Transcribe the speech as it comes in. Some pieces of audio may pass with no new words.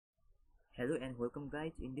Hello and welcome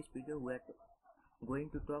guys. In this video we are going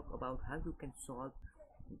to talk about how you can solve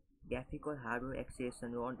graphical hardware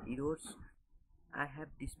acceleration on errors. I have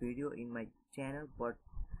this video in my channel but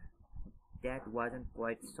that wasn't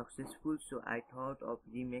quite successful, so I thought of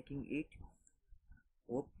remaking it.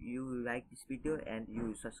 Hope you like this video and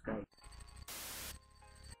you subscribe.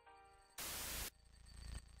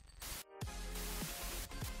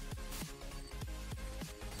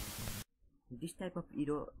 This type of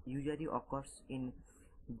error usually occurs in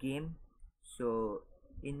game, so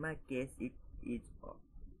in my case it is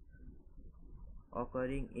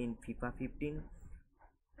occurring in FIFA 15.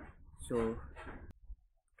 So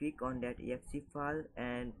click on that exe file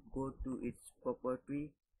and go to its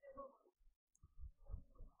property,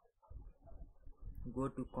 go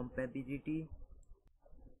to compatibility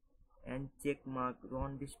and check mark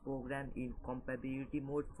run this program in compatibility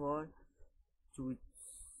mode for choose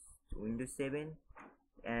Windows 7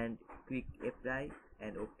 and click apply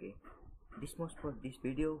and OK. This much for this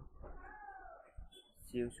video.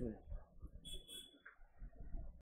 See you soon.